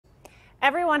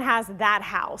Everyone has that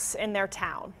house in their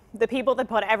town, the people that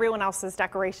put everyone else's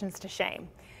decorations to shame.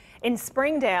 In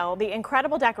Springdale, the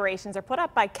incredible decorations are put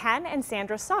up by Ken and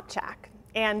Sandra Sopchak.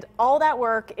 And all that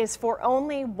work is for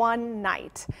only one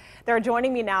night. They're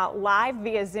joining me now live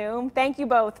via Zoom. Thank you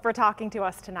both for talking to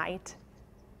us tonight.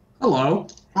 Hello.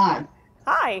 Hi.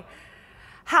 Hi.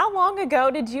 How long ago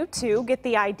did you two get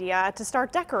the idea to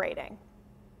start decorating?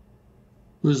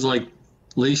 It was like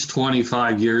at least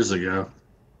 25 years ago.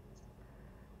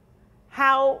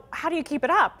 How do you keep it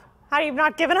up? How do you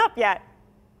not given up yet?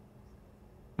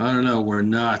 I don't know. We're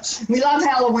nuts. We love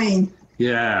Halloween.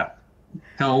 Yeah.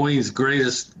 Halloween's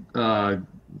greatest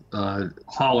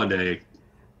holiday.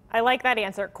 I like that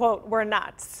answer. Quote, we're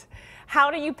nuts.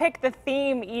 How do you pick the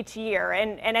theme each year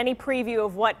and any preview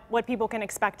of what people can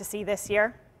expect to see this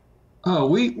year? Oh,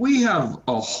 we have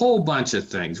a whole bunch of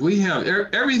things. We have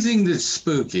everything that's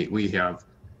spooky. We have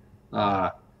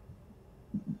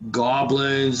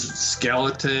goblins,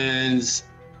 skeletons,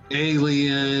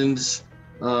 aliens.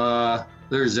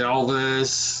 There's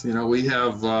Elvis. You know, we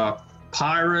have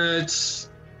pirates.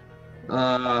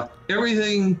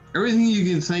 Everything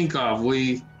you can think of.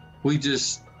 We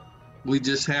just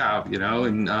have, you know,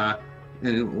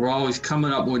 and we're always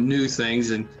coming up with new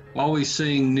things and always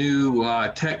seeing new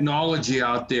technology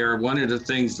out there. One of the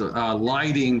things,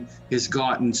 lighting has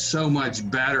gotten so much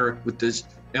better with this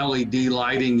LED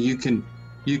lighting. You can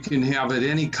have it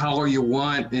any color you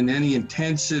want in any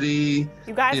intensity.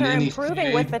 You guys are improving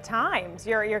shade. with the times.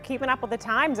 You're keeping up with the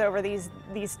times over these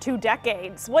 2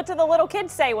 decades. What do the little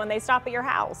kids say when they stop at your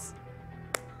house?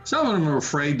 Some of them are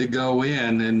afraid to go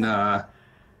in, and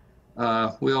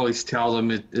we always tell them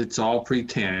it's all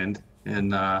pretend.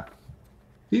 And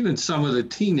even some of the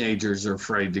teenagers are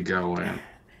afraid to go in.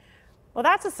 Well,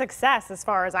 that's a success as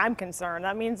far as I'm concerned.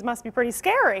 That means it must be pretty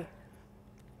scary.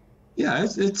 Yeah,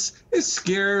 it's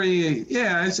scary.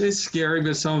 Yeah, it's scary,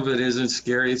 but some of it isn't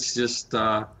scary. It's just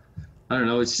I don't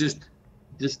know. It's just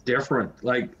different.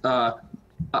 Like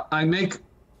I make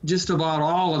just about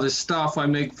all of the stuff. I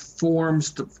make forms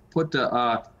to put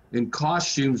the in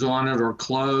costumes on it, or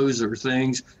clothes or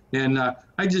things, and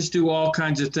I just do all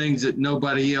kinds of things that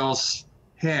nobody else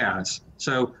has.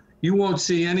 So you won't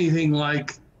see anything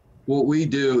like what we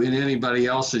do in anybody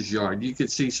else's yard. You could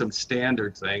see some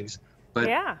standard things, but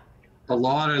yeah. A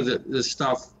lot of the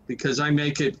stuff, because I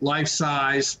make it life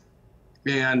size,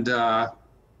 and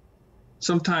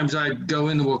sometimes I'd go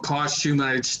into a costume and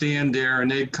I'd stand there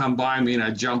and they'd come by me and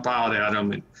I'd jump out at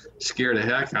them and scare the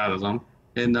heck out of them.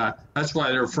 And that's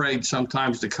why they're afraid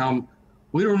sometimes to come.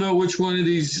 We don't know which one of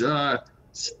these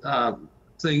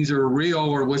things are real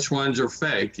or which ones are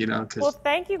fake, you know. Well,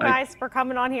 thank you guys for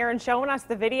coming on here and showing us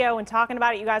the video and talking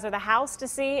about it. You guys are the house to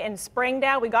see in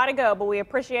Springdale. We got to go, but we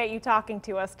appreciate you talking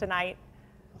to us tonight.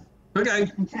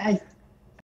 Okay. Okay.